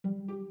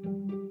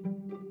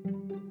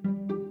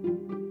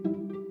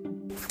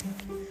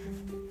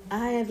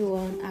Hi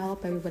everyone, I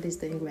hope everybody's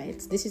doing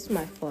great. This is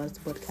my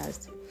first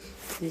podcast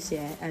this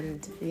year,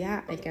 and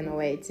yeah, I cannot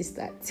wait to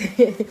start.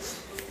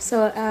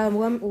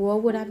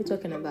 What would I be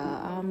talking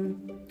about?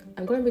 I'm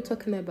going to be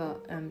talking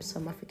about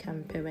some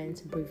African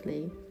parents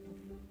briefly.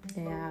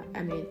 Yeah,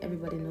 I mean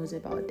everybody knows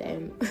about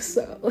them,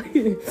 so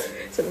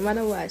no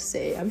matter what I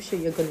say, I'm sure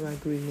you're going to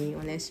agree with me,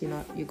 unless you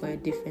got a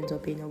different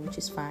opinion, which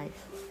is fine.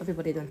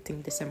 Everybody don't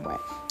think the same way.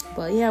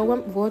 But yeah,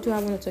 what do I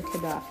want to talk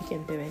about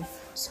African parents?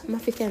 Some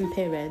African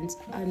parents,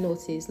 I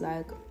notice,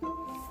 like,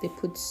 they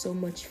put so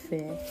much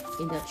fear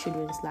in their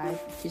children's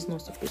life, which is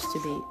not supposed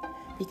to be.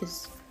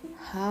 Because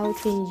how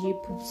can you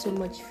put so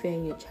much fear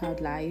in your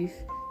child's life,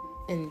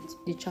 and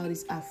the child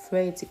is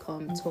afraid to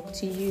come talk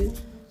to you?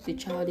 The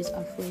child is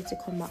afraid to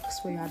come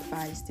ask for your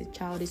advice. The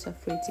child is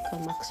afraid to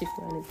come ask you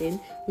for anything,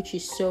 which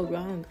is so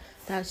wrong.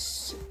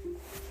 That's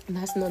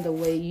not the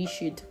way you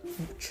should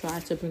try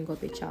to bring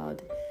up a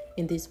child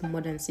in this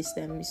modern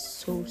system. Is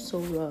so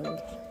wrong.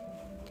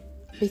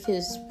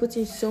 Because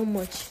putting so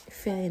much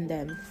fear in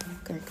them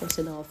can cause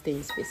a lot of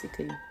things,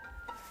 basically.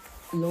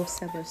 Low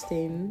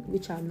self-esteem,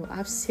 which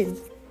I've seen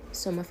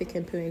some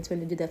African parents, when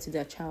they do that to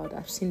their child,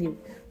 I've seen the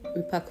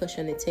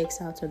repercussion it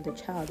takes out on the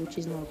child, which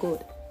is not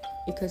good.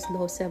 Because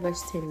low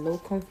self-esteem, low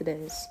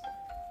confidence,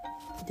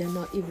 they're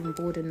not even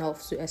bold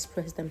enough to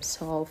express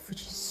themselves,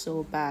 which is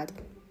so bad.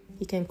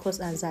 It can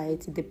cause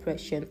anxiety,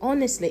 depression.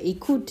 Honestly,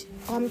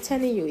 I'm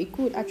telling you, it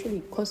could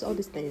actually cause all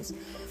these things,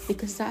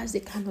 because that's the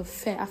kind of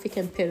fear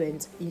African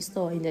parents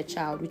install in their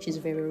child, which is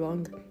very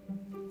wrong.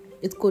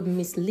 It could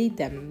mislead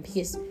them,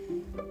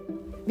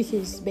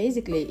 because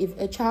basically, if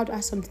a child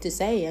has something to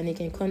say and the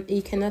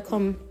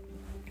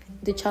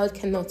child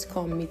cannot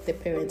come meet the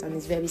parent and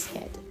is very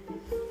scared.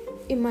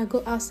 It might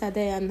go outside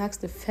there and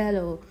ask the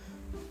fellow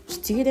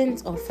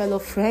student or fellow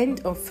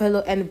friend or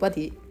fellow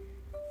anybody,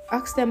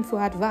 ask them for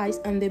advice,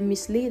 and they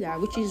mislead her,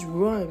 which is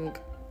wrong.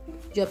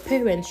 Your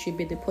parents should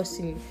be the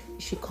person you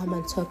should come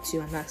and talk to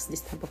and ask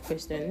this type of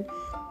question.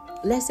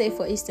 Let's say,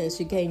 for instance,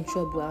 you get in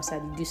trouble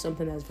outside, you do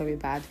something that's very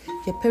bad.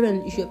 Your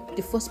parent,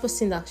 the first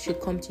person that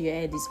should come to your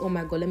head is, oh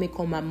my God, let me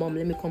call my mom,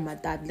 let me call my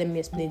dad, let me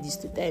explain this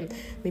to them.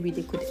 Maybe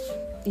they could,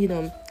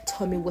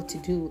 tell me what to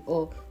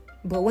do.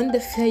 But when the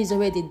fear is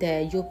already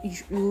there,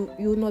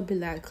 you'll not be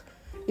like,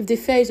 if the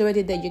fear is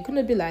already there, you're going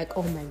to be like,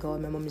 oh my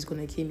God, my mom is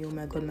going to kill me. Oh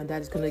my God, my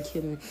dad is going to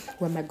kill me.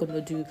 What am I going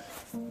to do?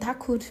 That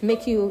could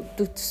make you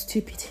do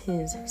stupid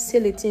things,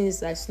 silly things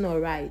that's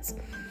not right.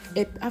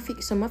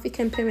 Some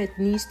African parent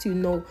needs to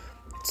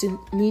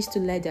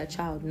let their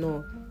child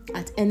know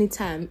at any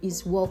time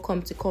is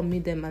welcome to come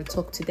meet them and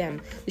talk to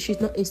them. They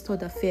should not install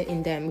that fear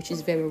in them, which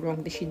is very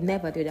wrong. They should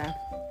never do that.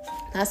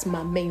 That's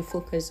my main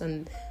focus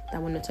on that I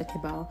want to talk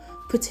about.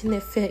 Putting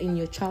a fear in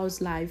your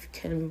child's life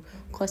can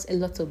cause a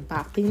lot of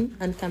bad thing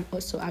and can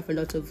also have a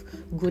lot of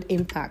good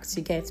impacts.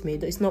 You get me?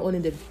 It's not only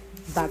the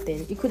bad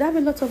thing. It could have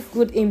a lot of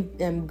good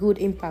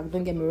impact,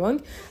 don't get me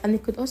wrong. And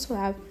it could also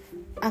have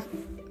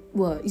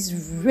it's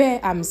rare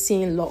I'm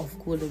seeing a lot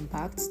of good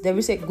impacts. There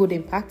is a good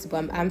impact,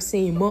 but I'm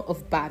seeing more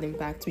of bad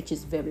impact, which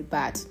is very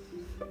bad.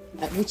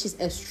 Which is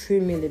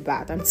extremely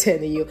bad, I'm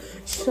telling you.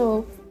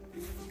 So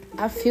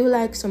I feel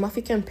like some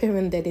African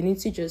parents they need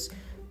to just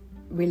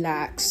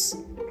relax.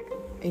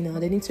 They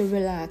need to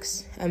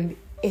relax and be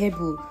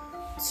able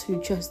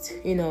to just,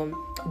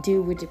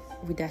 deal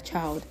with their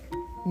child,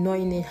 not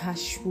in a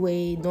harsh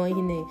way, not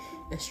in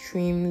a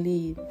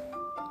extremely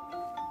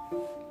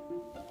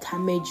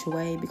damaged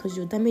way, because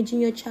you're damaging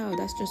your child.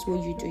 That's just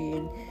what you're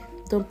doing.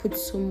 Don't put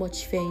so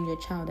much fear in your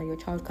child that your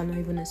child cannot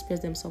even express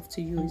themselves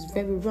to you. It's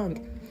very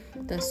wrong.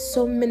 There's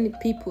so many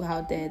people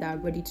out there that are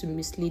ready to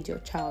mislead your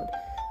child.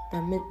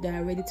 That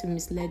are ready to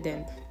mislead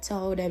them.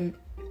 Tell them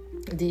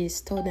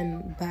this, tell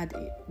them bad,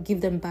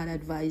 give them bad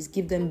advice,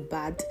 give them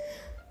bad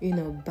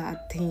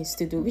things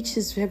to do, which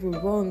is very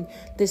wrong.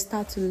 They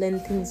start to learn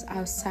things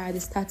outside. They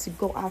start to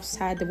go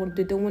outside.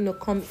 They don't want to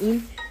come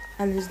in,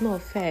 and it's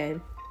not fair.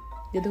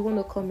 They don't want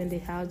to come in the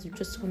house. You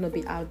just want to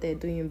be out there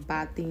doing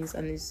bad things,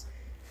 and it's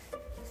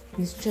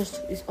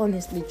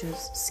honestly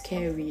just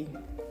scary.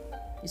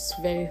 It's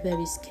very,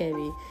 very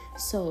scary.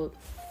 So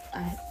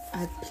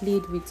I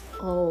plead with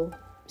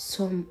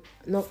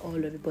not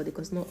all everybody,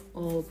 because not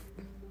all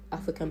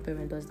African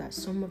parent does that.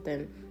 Some of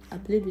them, I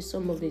plead with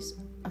some of these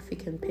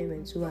African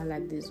parents who are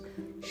like this,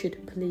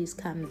 should please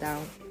calm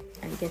down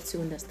and get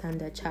to understand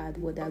their child,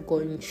 what they're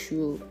going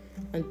through,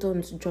 and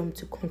don't jump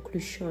to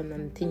conclusion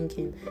and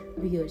thinking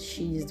he or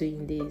she is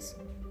doing this.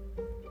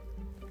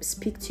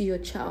 Speak to your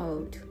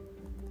child,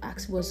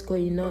 ask what's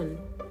going on.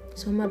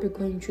 Some might be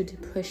going through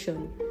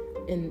depression,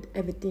 and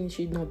everything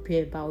should not be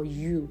about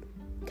you.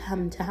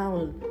 Calm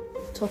down,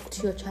 talk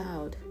to your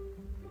child,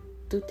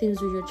 do things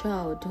with your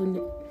child.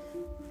 Don't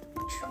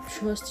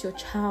trust your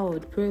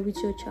child, pray with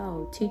your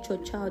child, teach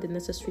your child the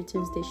necessary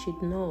things they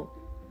should know.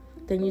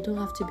 Then you don't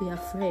have to be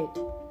afraid.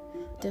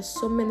 There's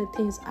so many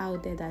things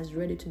out there that's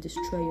ready to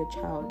destroy your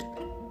child.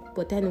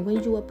 But then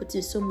when you are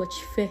putting so much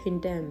fear in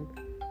them,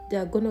 they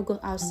are gonna go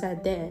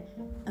outside there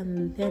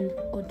and learn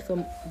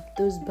from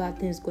those bad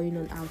things going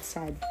on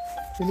outside.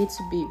 We need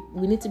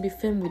to be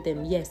firm with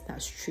them. Yes,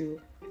 that's true.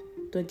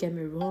 Don't get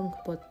me wrong,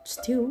 but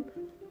still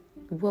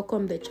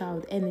welcome the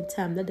child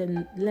anytime. Let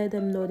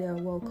them know they are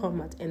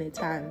welcome at any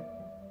time.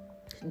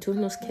 Do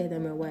not scare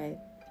them away.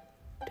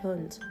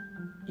 Don't.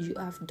 You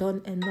have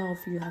done enough.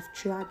 You have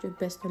tried your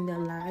best in their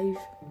life.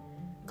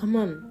 Come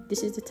on,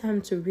 this is the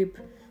time to reap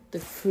the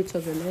fruit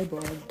of the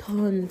labor.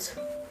 Don't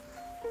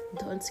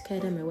scare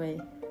them away.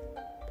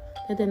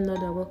 Let them know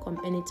they're welcome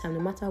anytime,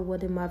 no matter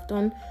what they might have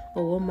done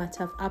or what might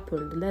have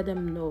happened. Let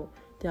them know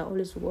they are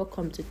always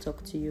welcome to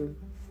talk to you.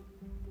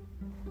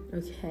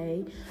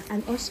 Okay,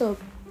 and also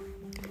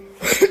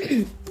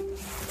the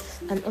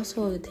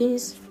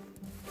things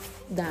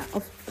that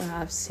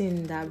I've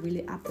seen that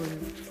really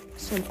happen.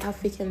 Some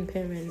African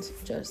parents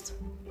just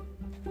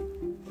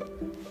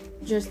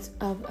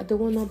I don't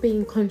want to be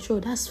in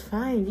control. That's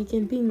fine. You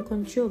can be in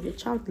control of your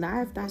child's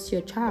life. That's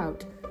your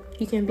child.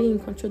 You can be in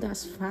control.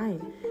 That's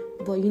fine.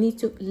 But you need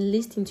to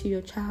listen to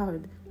your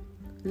child.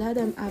 Let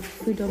them have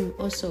freedom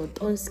also.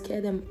 Don't scare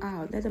them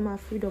out. Let them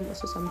have freedom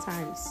also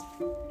sometimes.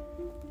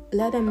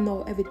 Let them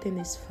know everything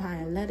is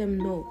fine. Let them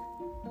know.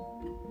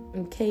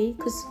 Okay?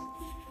 Because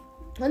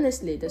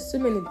honestly, there's so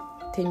many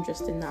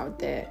dangerous things out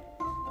there.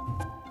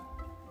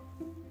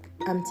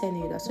 I'm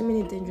telling you, there's so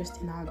many dangerous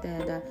things out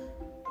there that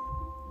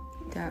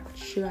are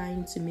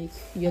trying to make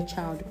your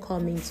child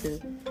come into.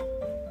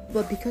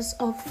 But because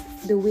of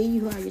the way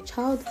you are, your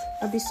child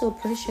will be so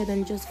pressured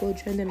and just go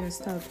join them and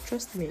stuff.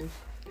 Trust me.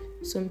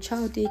 Some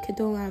child, they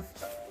don't have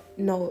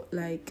no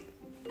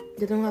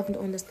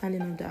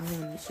understanding of their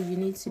own. So you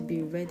need to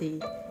be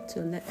ready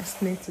to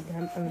explain to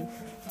them and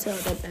tell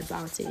them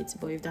about it.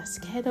 But if they're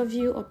scared of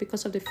you or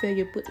because of the fear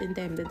you put in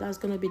them, then that's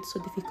going to be so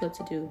difficult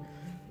to do.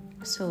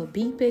 So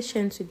be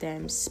patient with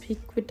them,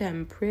 speak with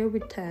them, pray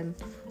with them,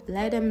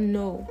 let them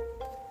know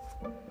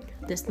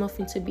there's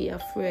nothing to be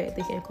afraid.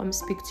 They can come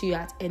speak to you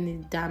at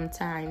any damn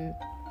time.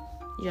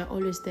 You're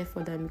always there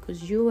for them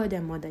because you are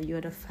their mother, you're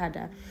the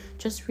father.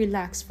 Just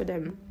relax for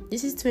them.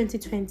 This is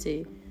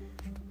 2020.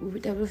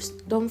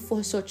 Don't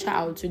force your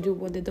child to do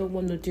what they don't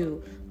want to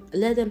do.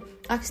 Let them,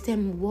 ask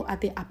them what are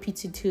they happy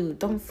to do.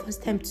 Don't force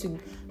them to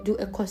do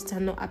a course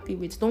they're not happy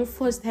with. Don't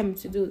force them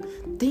to do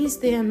things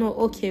they are not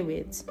okay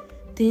with.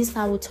 Things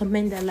that will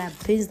torment their life.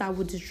 Things that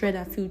will destroy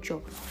their future.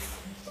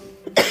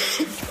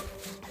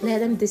 Let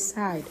them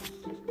decide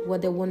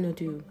what they want to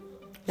do.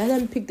 Let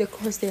them pick the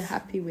course they're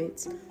happy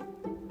with.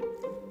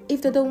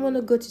 If they don't want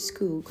to go to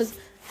school, because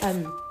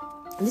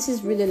this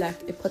is really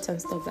like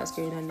important stuff that's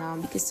going on now,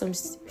 because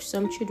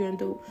some children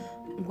don't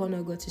want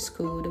to go to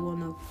school, they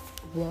want to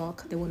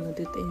work, they want to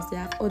do things, they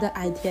have other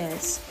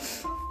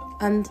ideas.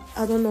 And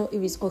I don't know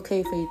if it's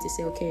okay for you to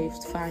say, okay,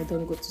 it's fine,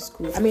 don't go to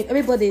school. I mean,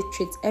 everybody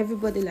treats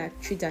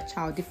their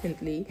child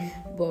differently,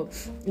 but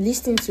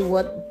listen to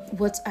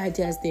what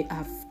ideas they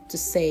have to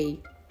say.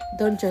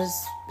 Don't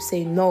just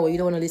say no, you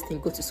don't want to listen,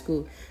 go to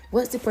school.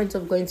 What's the point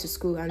of going to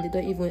school and they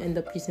don't even end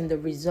up using the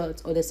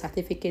results or the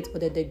certificate or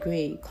the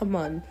degree? Come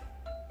on.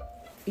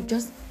 You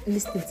just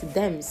listen to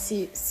them,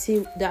 see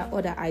their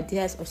other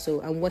ideas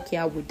also and work it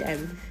out with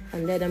them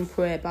and let them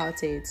pray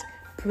about it.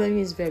 Praying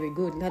is very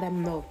good. Let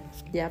them know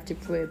they have to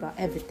pray about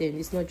everything.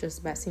 It's not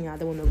just by saying I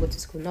don't want to go to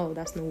school. No,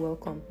 that's not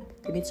welcome.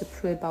 They need to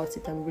pray about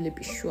it and really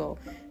be sure.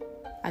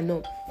 I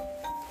know.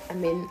 I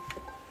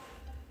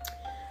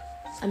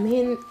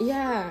mean,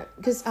 yeah,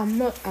 because I'm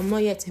not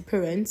yet a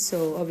parent,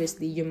 so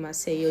obviously you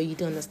must say, oh, you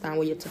don't understand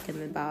what you're talking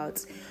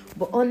about.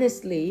 But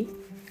honestly,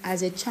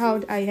 as a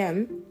child, I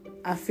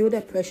feel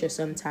the pressure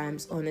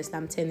sometimes. Honestly,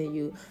 I'm telling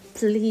you,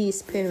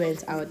 please,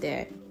 parents out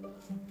there,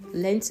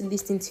 learn to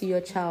listen to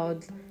your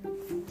child,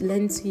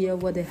 learn to hear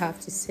what they have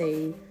to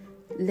say,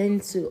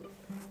 learn to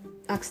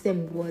ask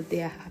them what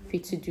they are happy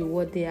to do,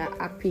 what they are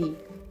happy,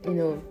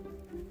 to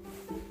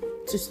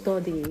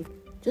study.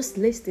 Just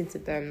listen to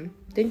them.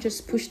 Don't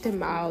just push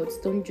them out.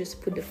 Don't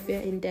just put the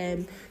fear in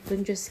them.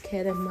 Don't just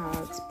scare them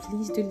out.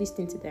 Please do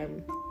listen to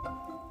them.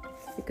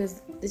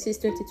 Because this is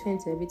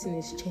 2020. Everything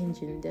is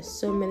changing. There's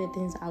so many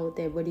things out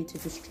there ready to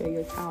destroy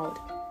your child.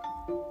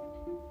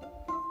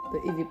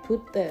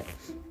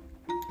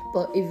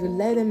 But if you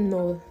let them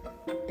know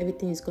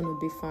everything is going to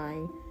be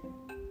fine,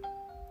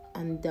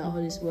 and they're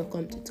always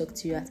welcome to talk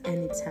to you at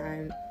any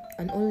time,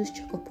 and always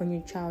check up on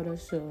your child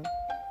also.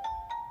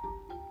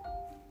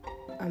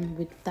 And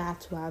with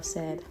that, what I've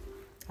said,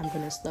 I'm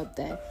going to stop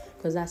there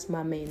because that's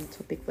my main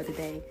topic for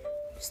today.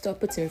 Stop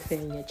putting fear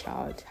in your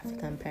child,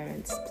 African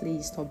parents.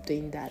 Please stop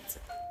doing that.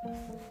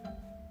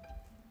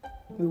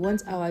 We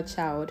want our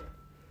child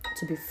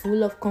to be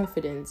full of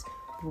confidence.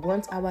 We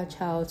want our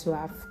child to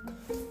have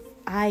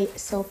high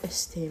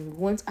self-esteem. We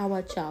want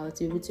our child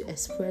to be able to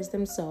express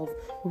themselves.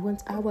 We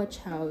want our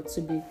child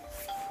to be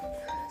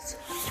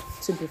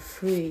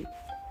free.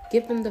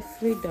 Give them the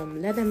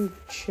freedom. Let them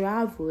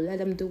travel. Let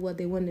them do what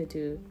they want to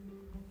do.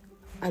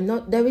 And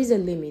there is a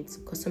limit,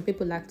 because some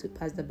people like to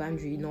pass the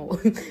boundary. No,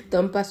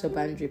 don't pass your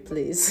boundary,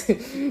 please.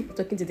 I'm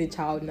talking to the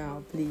child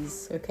now,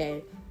 please.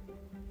 Okay.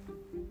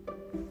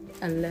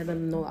 and let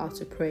them know how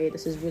to pray.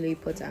 This is really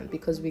important,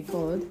 because with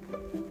God,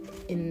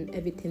 in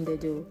everything they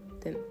do,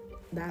 then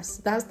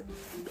that's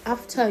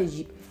after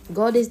you,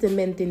 God is the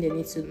main thing they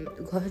need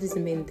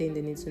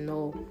to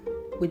know.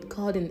 With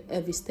God in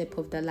every step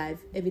of their life,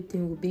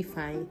 everything will be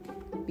fine,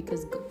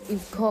 because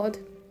if God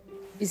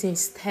is in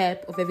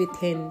step of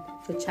everything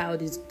your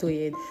child is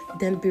doing,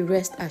 then be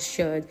rest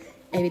assured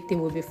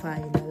everything will be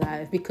fine in their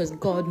life, because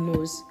God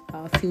knows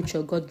our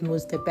future. God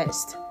knows the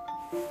best.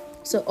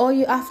 So all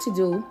you have to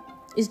do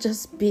is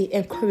just be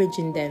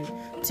encouraging them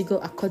to go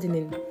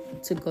according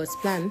to God's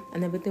plan,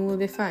 and everything will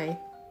be fine,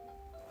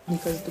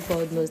 because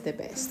God knows the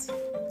best.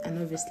 And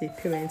obviously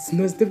parents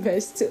knows the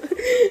best too.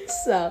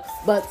 So,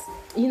 but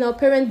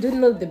parents do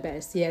know the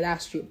best. Yeah,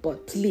 that's true.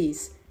 But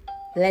please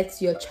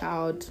let your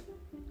child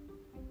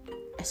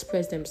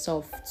express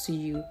themselves to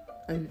you,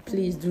 and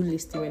please do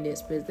listen when they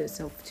express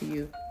themselves to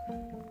you.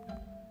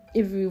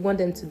 If you want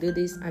them to do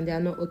this and they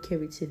are not okay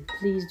with it,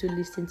 please do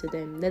listen to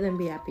them. Let them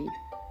be happy.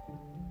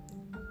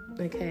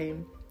 Okay,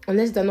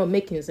 unless they're not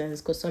making sense,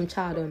 because some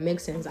child don't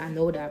make sense, I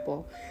know that.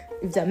 But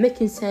if they're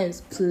making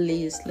sense,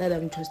 please let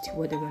them just do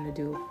what they want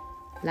to do.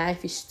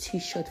 Life is too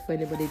short for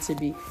anybody to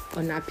be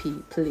unhappy.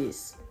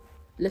 Please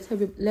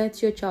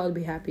let your child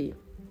be happy.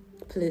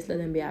 Please let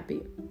them be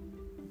happy.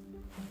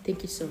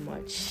 Thank you so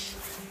much.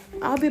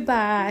 I'll be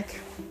back.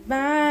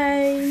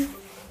 Bye.